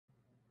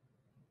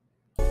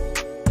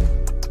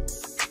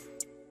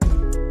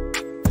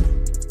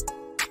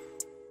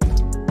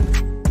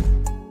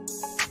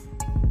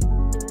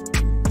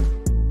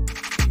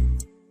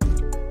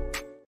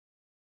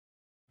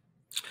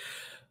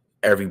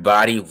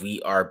Everybody, we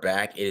are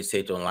back. It is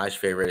Safe to Live's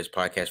favorite, it's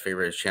podcast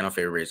favorite, it's channel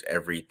favorite, it's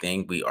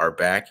everything. We are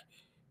back.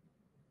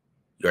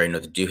 You already know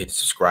what to do. Hit the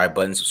subscribe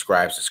button.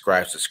 Subscribe.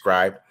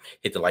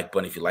 Hit the like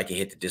button if you like it.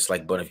 Hit the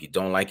dislike button if you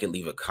don't like it.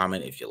 Leave a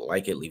comment if you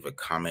like it. Leave a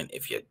comment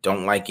if you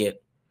don't like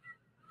it.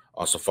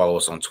 Also follow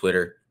us on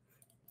Twitter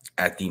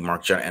at the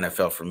Mark John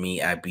NFL for me,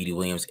 at BD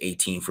Williams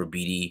 18 for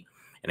BD,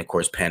 and of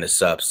course Panda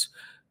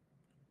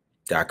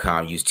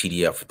Supplements.com. Use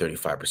TDF for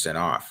 35%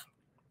 off.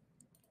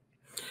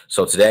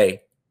 So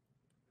today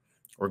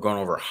we're going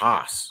over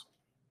Haas.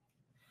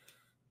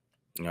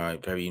 You know,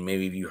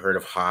 maybe you heard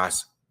of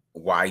Haas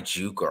Y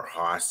Juke or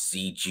Haas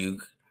Z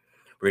Juke.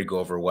 We're going to go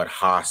over what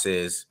Haas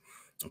is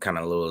and kind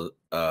of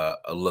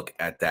a look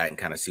at that and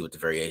kind of see what the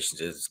variations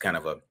is. It's kind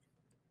of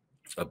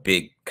a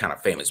big kind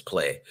of famous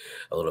play,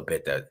 a little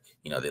bit that,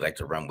 you know, they like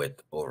to run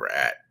with over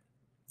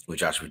with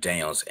Josh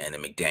McDaniels and the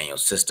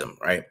McDaniels system,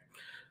 right?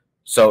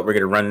 So we're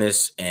going to run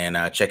this and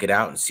check it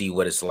out and see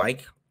what it's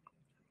like.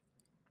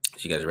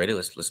 So you guys ready?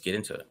 Let's get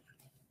into it.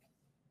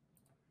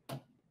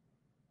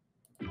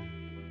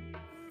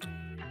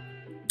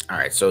 All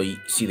right, so you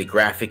see the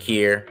graphic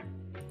here.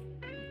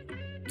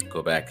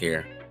 Go back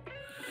here.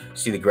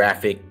 See the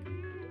graphic.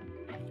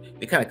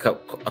 They kind of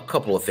a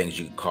couple of things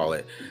you can call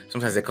it.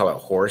 Sometimes they call it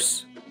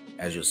horse,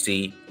 as you'll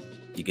see.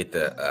 You get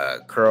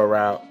the curl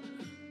route,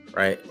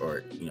 right?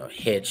 Or, you know,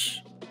 hitch,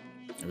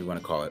 whatever you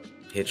want to call it,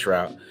 hitch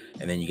route.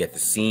 And then you get the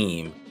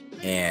seam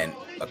and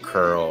a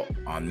curl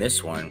on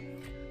this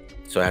one.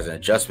 So it has an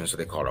adjustment, so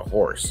they call it a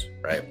horse,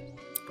 right?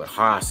 But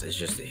Haas is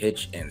just the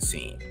hitch and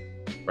seam,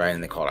 right?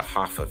 And they call it a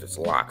Hoff if it's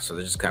locked. So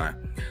they just kind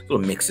of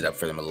little mix it up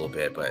for them a little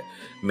bit. But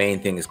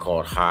main thing is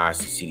called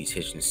Haas. You see these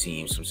hitch and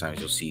seams. Sometimes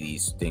you'll see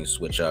these things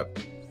switch up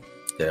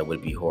that it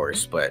would be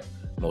horse, but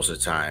most of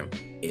the time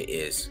it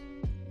is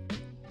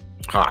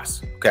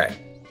Haas. Okay,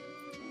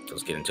 so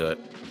let's get into it.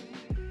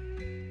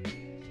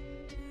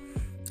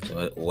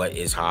 So what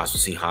is Haas?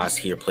 We'll see Haas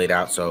here played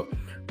out. So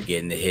we're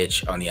getting the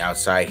hitch on the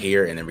outside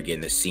here, and then we're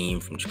getting the seam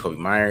from Jacoby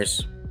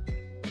Myers.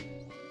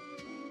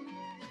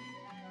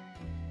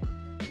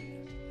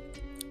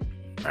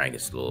 All right,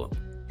 gets a little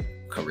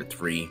cover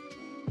 3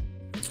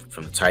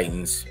 from the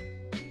Titans.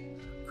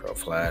 Curl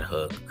flat,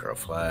 hook, curl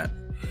flat,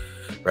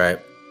 right?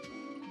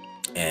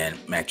 And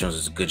Mac Jones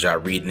does a good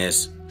job reading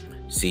this.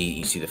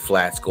 You see the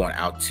flats going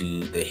out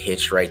to the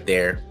hitch right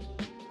there.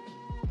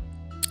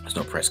 There's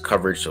no press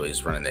coverage, so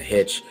he's running the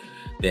hitch.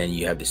 Then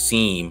you have the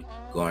seam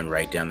going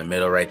right down the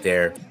middle right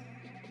there.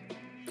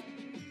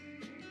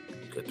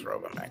 Good throw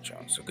by Mac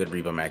Jones. So good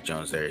read by Mac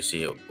Jones there. You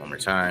see it one more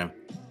time.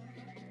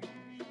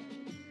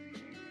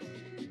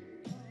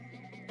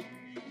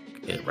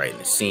 Hit it right in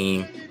the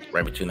seam,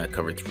 right between that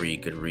cover 3.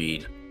 Good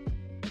read.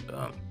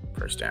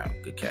 First down.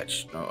 Good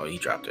catch. Oh, he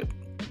dropped it.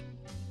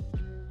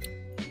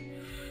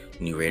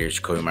 New Raiders,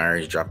 Jacoby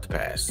Myers dropped the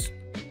pass.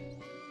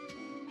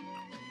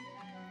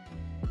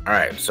 All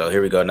right, so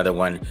here we go. Another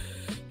one,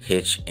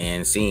 hitch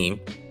and seam.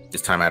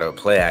 This time out of a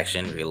play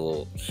action, we get a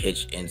little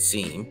hitch and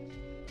seam,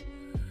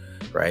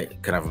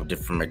 right? Kind of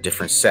from a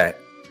different set.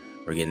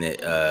 We're getting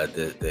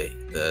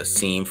the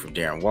seam from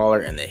Darren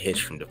Waller and the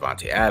hitch from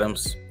Devontae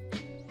Adams.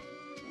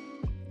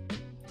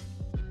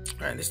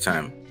 All right, this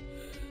time,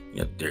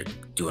 you know, they're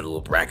doing a little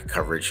bracket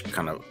coverage,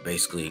 kind of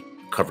basically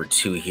cover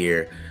 2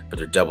 here, but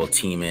they're double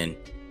teaming.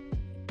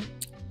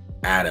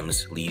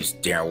 Adams leaves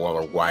Darren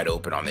Waller wide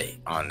open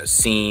on the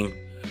seam.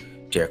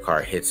 Derek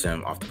Carr hits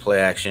him off the play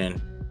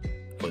action.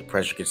 Play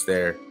pressure gets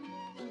there.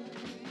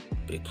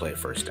 Big play,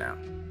 first down.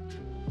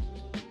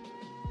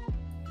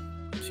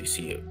 So you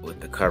see it with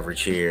the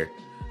coverage here,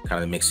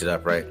 kind of mix it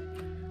up, right?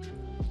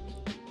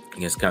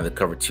 Against kind of the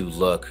cover 2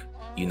 look.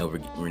 You know,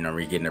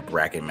 we're getting a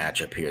bracket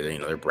matchup here. You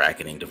know, they're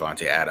bracketing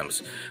Devontae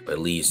Adams, but at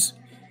least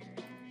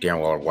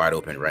Darren Waller wide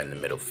open right in the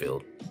middle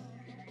field.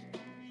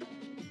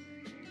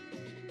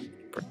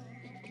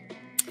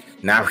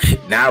 Now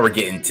we're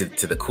getting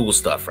to the cool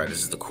stuff, right?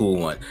 This is the cool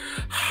one.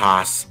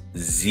 Haas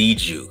Z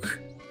Juke,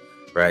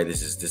 right?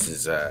 This is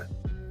the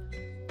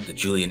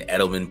Julian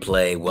Edelman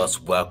play. Wes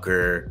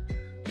Welker,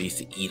 they used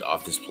to eat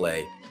off this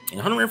play. And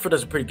Hunter Renfrow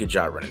does a pretty good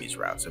job running these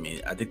routes. I mean,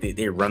 I think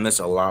they run this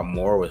a lot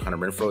more with Hunter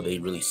Renfrow. They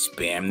really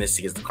spam this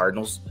against the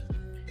Cardinals.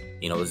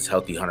 You know, this is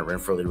healthy Hunter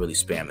Renfrow. They really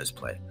spam this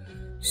play.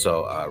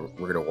 So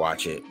we're going to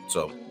watch it.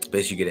 So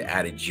basically you get an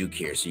added juke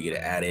here. So you get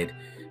an added,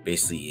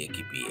 basically it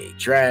could be a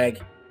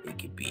drag, it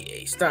could be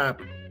a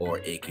stop, or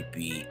it could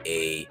be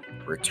a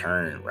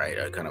return,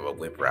 right? Kind of a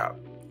whip route.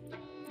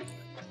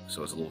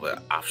 So it's a little bit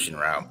of option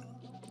route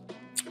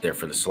there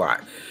for the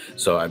slot.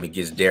 So I mean, it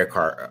gives Derek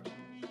Carr,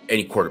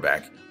 any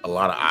quarterback, a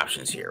lot of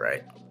options here,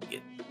 right? You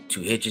get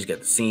 2 hitches, got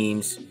the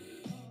seams,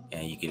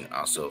 and you can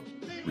also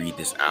read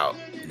this out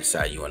and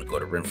decide you want to go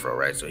to Renfrow,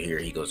 right? So here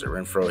he goes to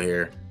Renfrow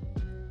here.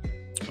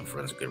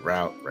 Renfrow's a good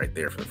route right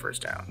there for the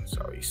first down.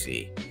 So you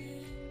see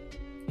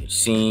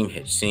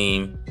hitch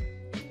seam.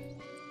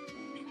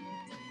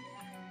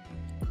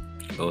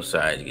 Both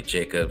sides, you get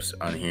Jacobs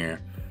on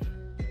here.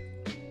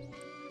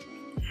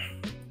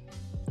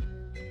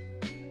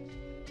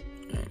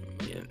 And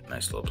yeah,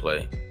 nice little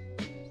play.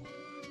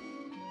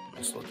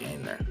 Nice little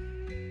game there.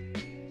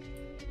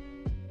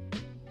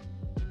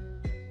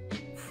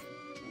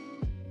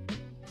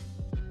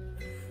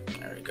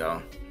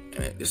 go.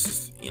 And this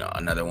is, you know,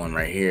 another one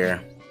right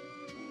here.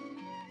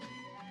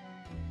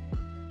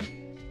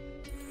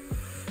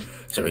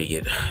 So we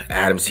get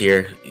Adams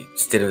here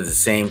instead of the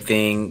same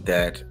thing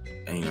that,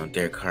 you know,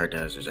 Derek Carr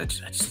does. I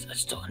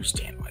just don't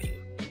understand why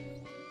you.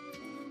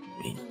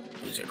 I mean,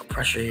 is there no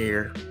pressure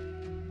here?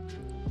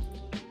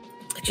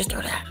 Just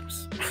throw to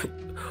Adams.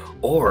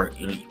 Or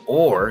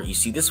you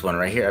see this one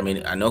right here. I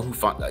mean, I know who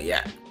found that.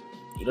 Yeah,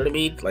 you know what I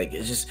mean. Like,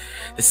 it's just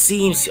the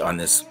seams on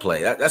this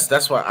play.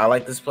 That's why I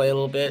like this play a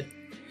little bit,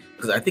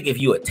 because I think if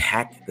you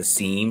attack the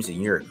seams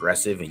and you're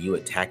aggressive and you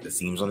attack the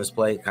seams on this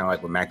play, kind of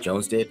like what Mac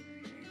Jones did,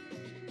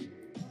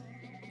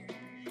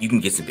 you can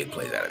get some big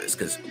plays out of this,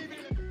 because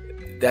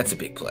that's a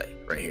big play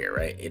right here,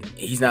 right? And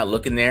he's not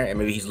looking there, and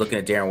maybe he's looking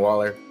at Darren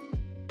Waller,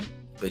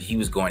 but he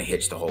was going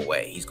hitch the whole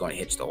way. He's going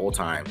hitch the whole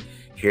time.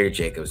 Here to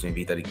Jacobs. Maybe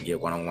he thought he could get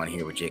one-on-one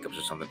here with Jacobs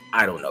or something.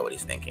 I don't know what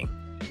he's thinking.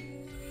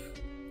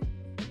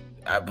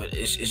 But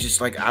it's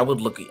just like, I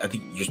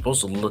think you're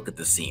supposed to look at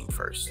the seam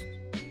first.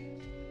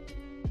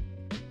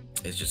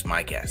 It's just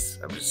my guess.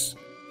 I don't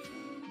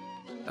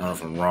know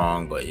if I'm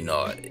wrong, but, you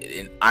know,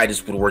 I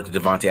just would work the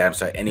Devontae Adams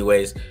side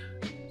anyways,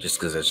 just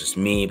because that's just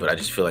me. But I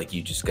just feel like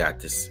you just got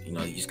this, you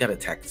know, you just got to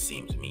attack the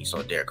seams. I mean, you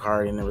saw Derek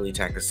Carr didn't really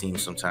attack the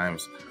seams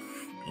sometimes.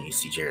 And you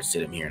see Jarrett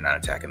Stidham here not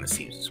attacking the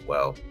seams as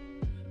well.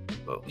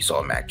 But we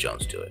saw Mac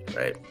Jones do it,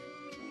 right?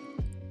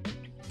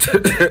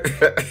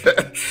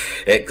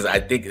 Because I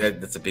think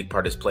that's a big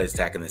part of his play, is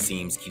attacking the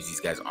seams, keeps these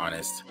guys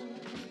honest.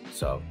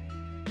 So,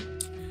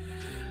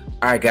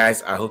 all right,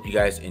 guys, I hope you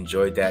guys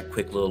enjoyed that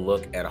quick little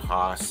look at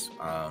Haas.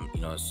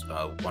 You know, it's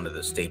one of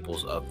the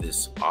staples of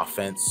this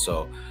offense.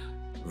 So,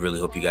 really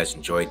hope you guys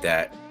enjoyed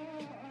that.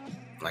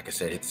 Like I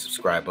said, hit the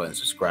subscribe button,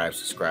 subscribe.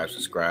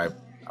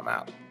 I'm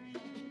out.